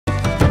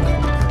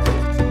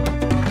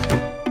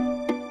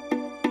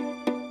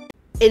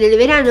En el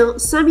verano,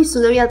 Sam y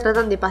su novia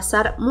tratan de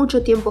pasar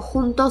mucho tiempo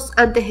juntos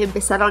antes de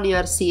empezar la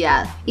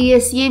universidad y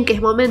deciden que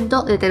es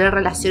momento de tener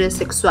relaciones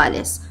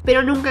sexuales,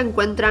 pero nunca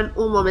encuentran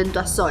un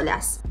momento a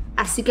solas.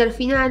 Así que al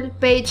final,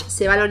 Paige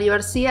se va a la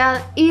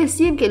universidad y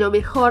deciden que lo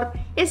mejor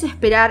es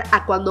esperar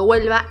a cuando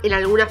vuelva en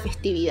alguna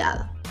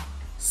festividad.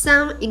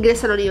 Sam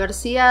ingresa a la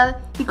universidad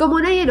y como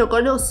nadie lo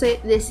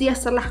conoce, decide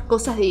hacer las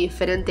cosas de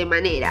diferente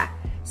manera.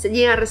 Se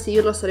niega a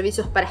recibir los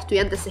servicios para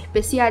estudiantes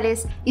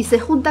especiales y se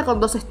junta con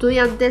 2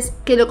 estudiantes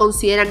que lo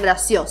consideran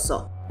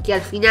gracioso, que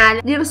al final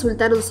ni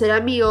resultaron ser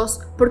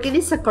amigos porque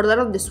ni se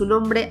acordaron de su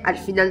nombre al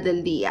final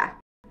del día.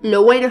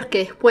 Lo bueno es que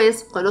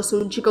después conoce a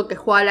un chico que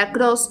juega a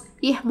lacrosse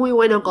y es muy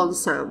bueno con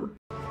Sam.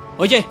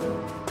 Oye,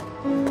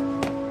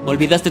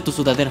 olvidaste tu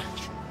sudadera.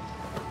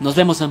 Nos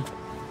vemos, Sam.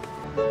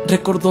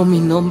 Recordó mi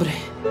nombre.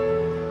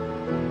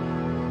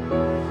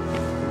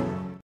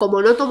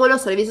 Como no tomó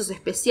los servicios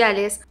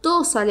especiales,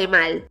 todo sale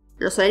mal.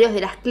 Los horarios de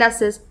las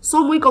clases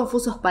son muy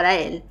confusos para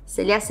él.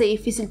 Se le hace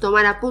difícil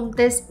tomar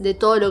apuntes de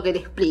todo lo que le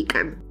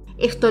explican.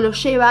 Esto lo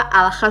lleva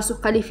a bajar sus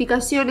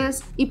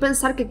calificaciones y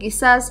pensar que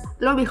quizás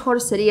lo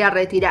mejor sería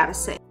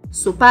retirarse.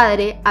 Su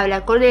padre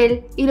habla con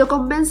él y lo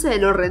convence de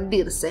no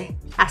rendirse.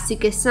 Así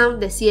que Sam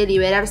decide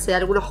liberarse de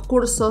algunos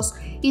cursos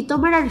y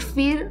tomar al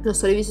fin los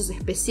servicios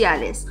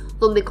especiales,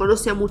 donde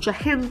conoce a mucha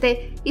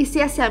gente y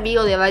se hace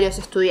amigo de varios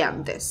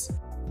estudiantes.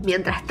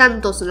 Mientras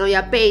tanto, su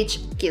novia Paige,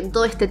 quien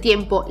todo este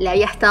tiempo le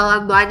había estado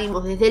dando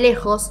ánimos desde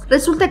lejos,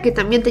 resulta que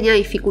también tenía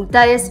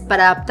dificultades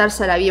para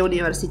adaptarse a la vida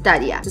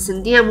universitaria. Se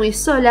sentía muy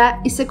sola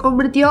y se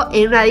convirtió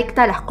en una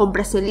adicta a las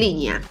compras en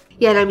línea.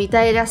 Y a la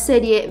mitad de la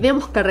serie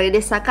vemos que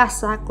regresa a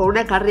casa con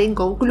una carrera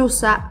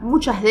inconclusa,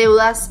 muchas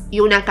deudas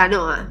y una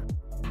canoa.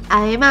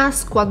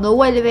 Además, cuando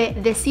vuelve,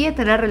 decide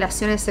tener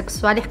relaciones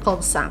sexuales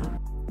con Sam.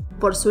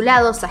 Por su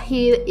lado,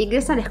 Zahid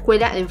ingresa a la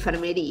escuela de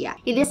enfermería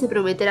y le hace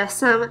prometer a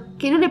Sam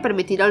que no le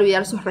permitirá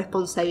olvidar sus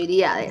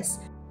responsabilidades.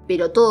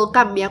 Pero todo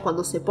cambia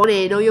cuando se pone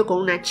de novio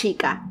con una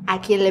chica, a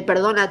quien le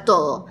perdona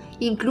todo,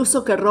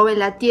 incluso que robe en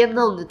la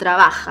tienda donde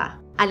trabaja.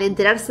 Al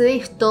enterarse de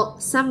esto,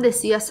 Sam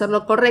decide hacer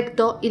lo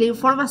correcto y le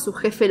informa a su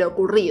jefe lo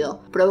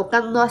ocurrido,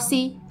 provocando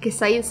así que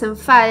Zahid se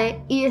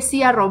enfade y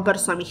decida romper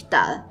su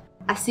amistad.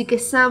 Así que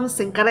Sam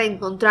se encarga de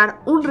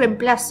encontrar un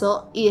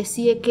reemplazo y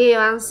decide que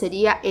Evan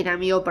sería el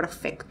amigo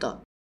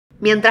perfecto.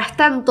 Mientras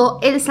tanto,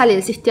 Elsa le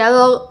insiste a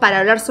Dog para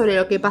hablar sobre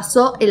lo que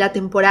pasó en la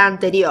temporada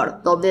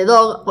anterior, donde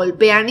Dog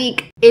golpea a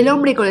Nick, el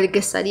hombre con el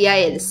que salía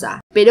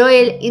Elsa, pero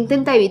él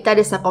intenta evitar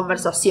esa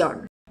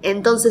conversación.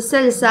 Entonces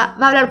Elsa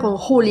va a hablar con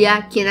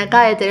Julia, quien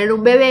acaba de tener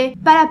un bebé,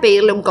 para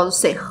pedirle un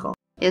consejo.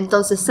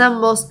 Entonces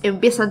ambos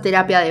empiezan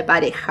terapia de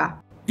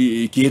pareja.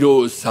 Y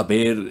quiero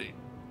saber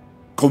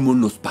cómo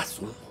nos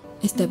pasó.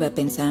 Estaba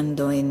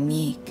pensando en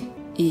Nick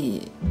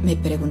y me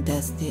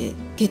preguntaste,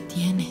 ¿qué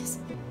tienes?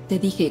 Te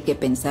dije que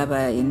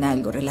pensaba en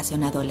algo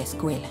relacionado a la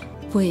escuela.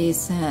 Fue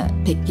esa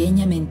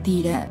pequeña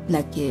mentira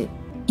la que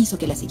hizo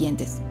que las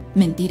siguientes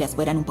mentiras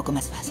fueran un poco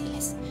más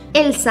fáciles.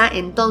 Elsa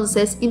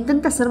entonces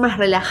intenta ser más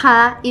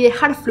relajada y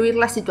dejar fluir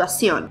la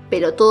situación,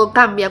 pero todo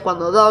cambia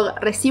cuando Dog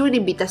recibe una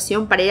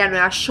invitación para ir a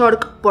Nueva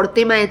York por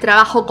tema de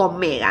trabajo con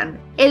Megan.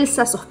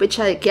 Elsa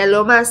sospecha de que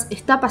algo más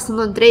está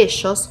pasando entre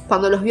ellos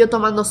cuando los vio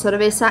tomando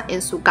cerveza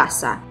en su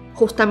casa.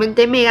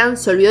 Justamente Megan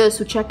se olvidó de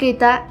su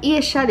chaqueta y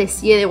ella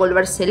decide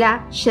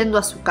devolvérsela yendo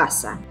a su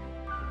casa.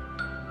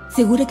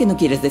 ¿Segura que no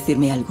quieres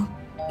decirme algo?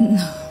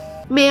 No.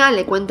 Megan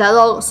le cuenta a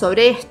Dog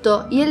sobre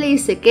esto y él le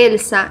dice que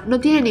Elsa no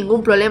tiene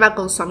ningún problema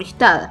con su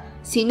amistad,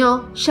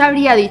 sino ya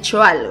habría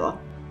dicho algo.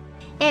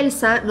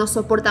 Elsa no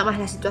soporta más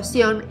la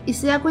situación y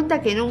se da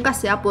cuenta que nunca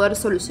se va a poder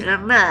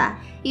solucionar nada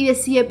y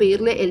decide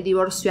pedirle el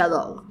divorcio a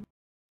Dog.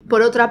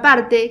 Por otra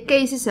parte,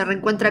 Casey se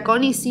reencuentra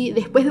con Izzy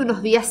después de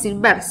unos días sin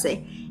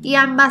verse y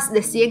ambas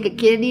deciden que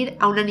quieren ir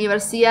a una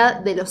universidad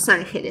de Los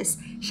Ángeles,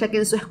 ya que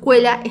en su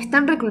escuela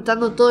están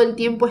reclutando todo el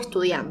tiempo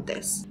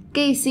estudiantes.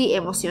 Casey,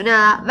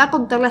 emocionada, va a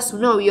contarle a su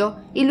novio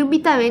y lo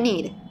invita a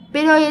venir,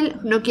 pero él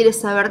no quiere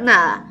saber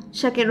nada,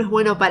 ya que no es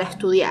bueno para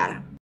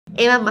estudiar.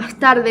 Evan más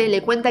tarde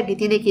le cuenta que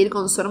tiene que ir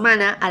con su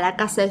hermana a la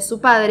casa de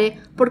su padre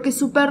porque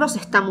su perro se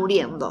está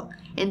muriendo.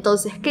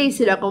 Entonces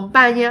Casey lo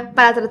acompaña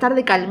para tratar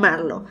de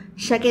calmarlo,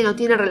 ya que no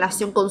tiene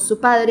relación con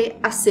su padre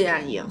hace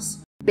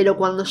años. Pero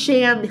cuando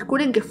llegan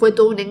descubren que fue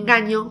todo un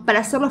engaño para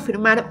hacerlo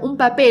firmar un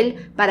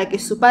papel para que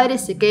su padre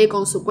se quede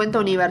con su cuenta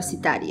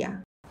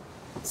universitaria.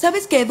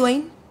 ¿Sabes qué,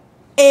 Dwayne?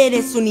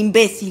 Eres un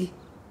imbécil.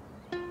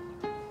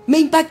 Me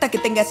impacta que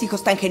tengas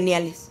hijos tan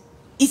geniales.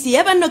 Y si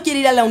Evan no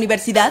quiere ir a la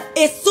universidad,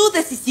 es su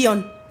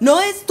decisión.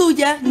 No es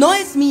tuya, no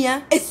es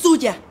mía, es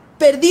suya.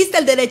 Perdiste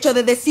el derecho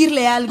de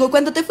decirle algo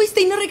cuando te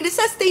fuiste y no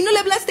regresaste y no le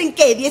hablaste en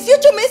 ¿qué?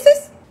 ¿18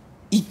 meses?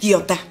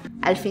 Idiota.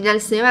 Al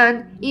final se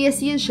van y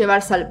deciden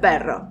llevarse al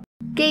perro.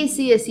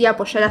 Casey decide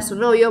apoyar a su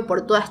novio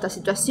por toda esta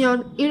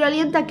situación y lo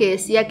alienta a que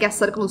decida qué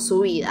hacer con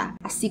su vida.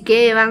 Así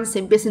que Evan se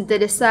empieza a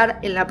interesar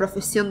en la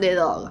profesión de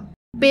Dog.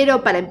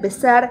 Pero para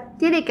empezar,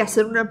 tiene que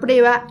hacer una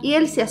prueba y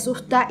él se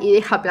asusta y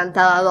deja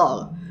plantado a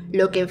Dog,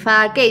 lo que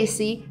enfada a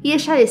Casey y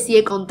ella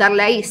decide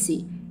contarle a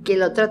Izzy, que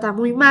lo trata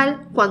muy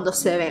mal cuando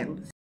se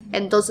ven.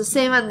 Entonces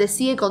Evan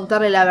decide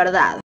contarle la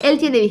verdad. Él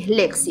tiene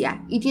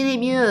dislexia y tiene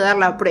miedo de dar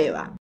la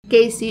prueba.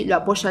 Casey lo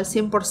apoya al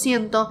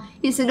 100%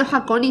 y se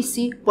enoja con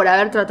Izzy por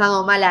haber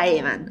tratado mal a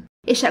Evan.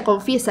 Ella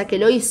confiesa que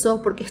lo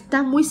hizo porque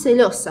está muy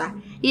celosa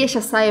y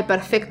ella sabe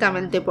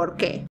perfectamente por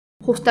qué.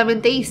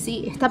 Justamente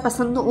Izzy está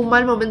pasando un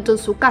mal momento en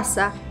su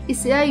casa y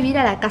se va a vivir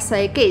a la casa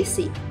de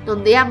Casey,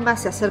 donde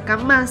ambas se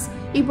acercan más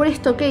y por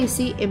esto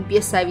Casey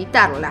empieza a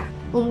evitarla.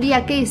 Un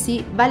día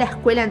Casey va a la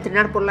escuela a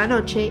entrenar por la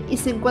noche y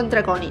se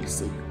encuentra con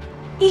Izzy.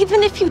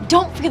 Even if you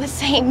don't feel the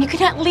same, you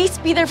can at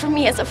least be there for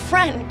me as a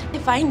friend.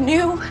 If I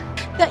knew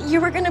that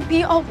you were gonna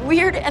be all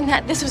weird and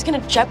that this was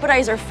gonna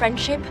jeopardize our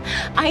friendship,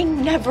 I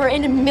never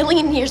in a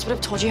million years would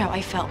have told you how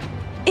I felt.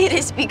 It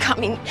is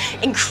becoming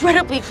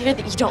incredibly clear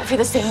that you don't feel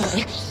the same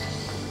way.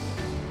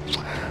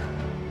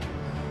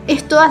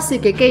 Esto hace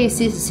que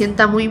Casey se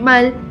sienta muy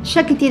mal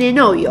ya que tiene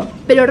novio,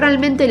 pero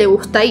realmente le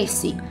gusta a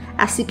Izzy,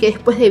 así que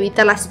después de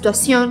evitar la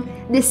situación,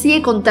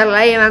 decide contarle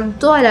a Evan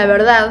toda la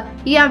verdad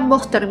y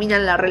ambos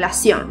terminan la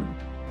relación.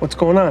 What's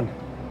going on?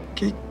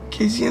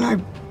 Casey and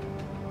I,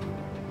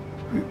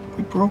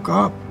 we broke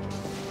up.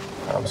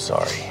 I'm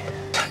sorry.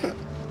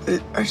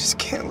 I just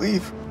can't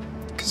leave,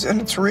 because then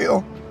it's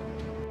real.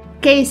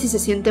 Casey se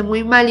siente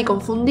muy mal y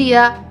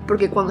confundida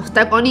porque cuando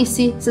está con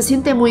Izzy se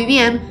siente muy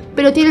bien,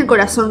 pero tiene el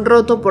corazón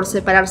roto por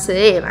separarse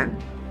de Evan.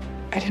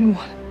 I didn't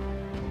want...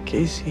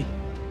 Casey.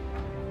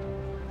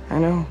 I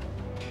know.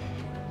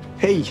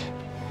 Hey,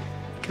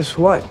 guess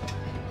what?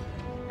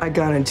 I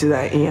got into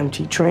that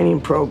EMT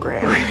training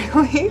program.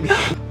 Really?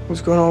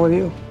 What's going on with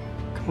you?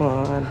 Come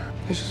on,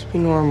 let's just be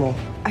normal.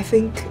 I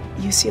think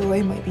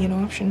UCLA might be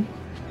an option.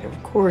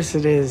 Of course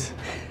it is.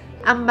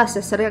 Ambas se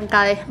acercan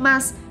cada vez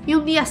más y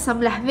un día Sam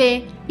las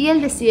ve y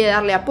él decide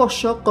darle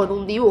apoyo con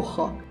un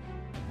dibujo.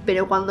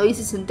 Pero cuando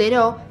Izzy se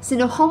enteró, se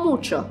enojó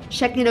mucho,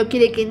 ya que no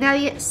quiere que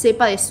nadie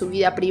sepa de su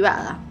vida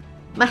privada.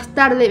 Más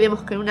tarde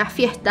vemos que en una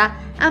fiesta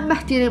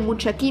ambas tienen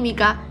mucha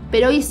química,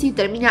 pero Izzy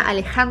termina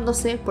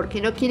alejándose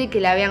porque no quiere que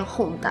la vean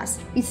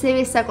juntas y se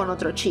besa con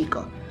otro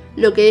chico,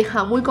 lo que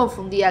deja muy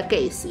confundida a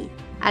Casey.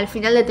 Al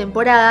final de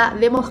temporada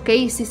vemos que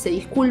Izzy se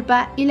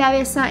disculpa y la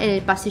besa en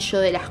el pasillo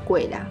de la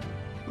escuela.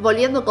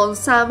 Volviendo con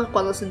Sam,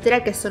 cuando se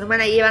entera que su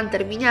hermana y Evan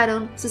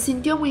terminaron, se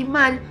sintió muy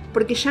mal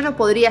porque ya no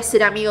podría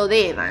ser amigo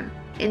de Evan.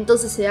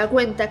 Entonces se da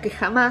cuenta que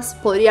jamás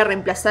podría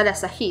reemplazar a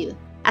Zahid.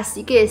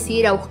 Así que decide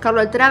ir a buscarlo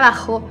al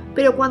trabajo,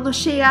 pero cuando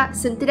llega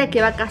se entera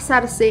que va a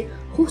casarse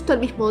justo el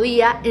mismo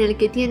día en el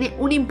que tiene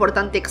un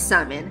importante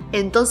examen.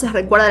 Entonces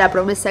recuerda la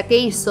promesa que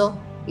hizo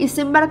y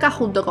se embarca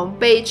junto con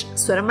Paige,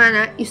 su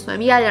hermana y su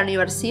amiga de la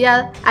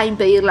universidad a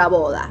impedir la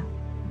boda.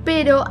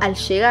 Pero al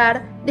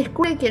llegar,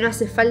 descubren que no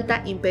hace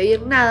falta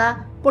impedir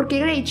nada porque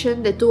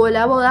Gretchen detuvo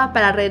la boda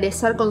para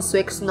regresar con su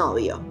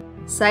exnovio.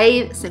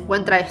 Said se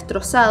encuentra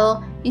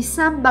destrozado y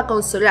Sam va a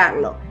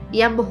consolarlo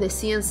y ambos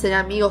deciden ser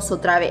amigos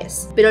otra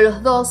vez, pero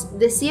los dos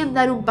deciden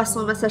dar un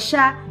paso más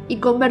allá y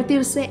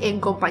convertirse en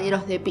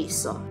compañeros de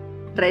piso.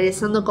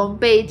 Regresando con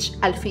Paige,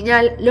 al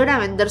final logra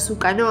vender su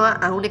canoa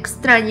a un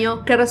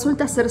extraño que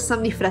resulta ser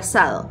Sam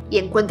disfrazado y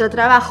encuentra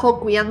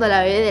trabajo cuidando a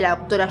la bebé de la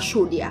doctora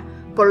Julia,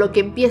 por lo que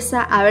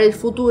empieza a ver el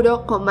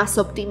futuro con más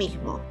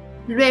optimismo.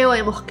 Luego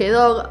vemos que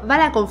Dog va a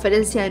la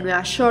conferencia de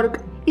Nueva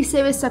York y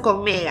se besa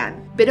con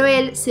Megan, pero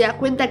él se da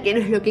cuenta que no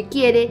es lo que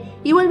quiere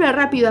y vuelve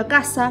rápido a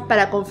casa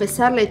para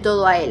confesarle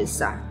todo a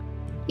Elsa.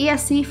 Y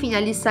así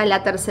finaliza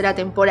la tercera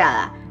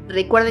temporada.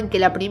 Recuerden que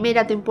la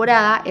primera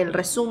temporada, el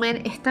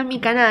resumen, está en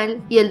mi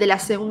canal y el de la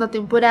segunda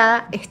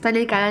temporada está en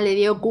el canal de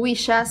Diego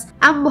Cubillas.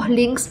 Ambos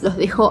links los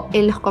dejo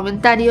en los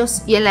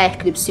comentarios y en la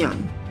descripción.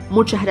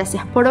 Muchas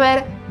gracias por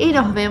ver y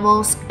nos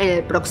vemos en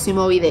el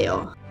próximo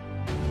video.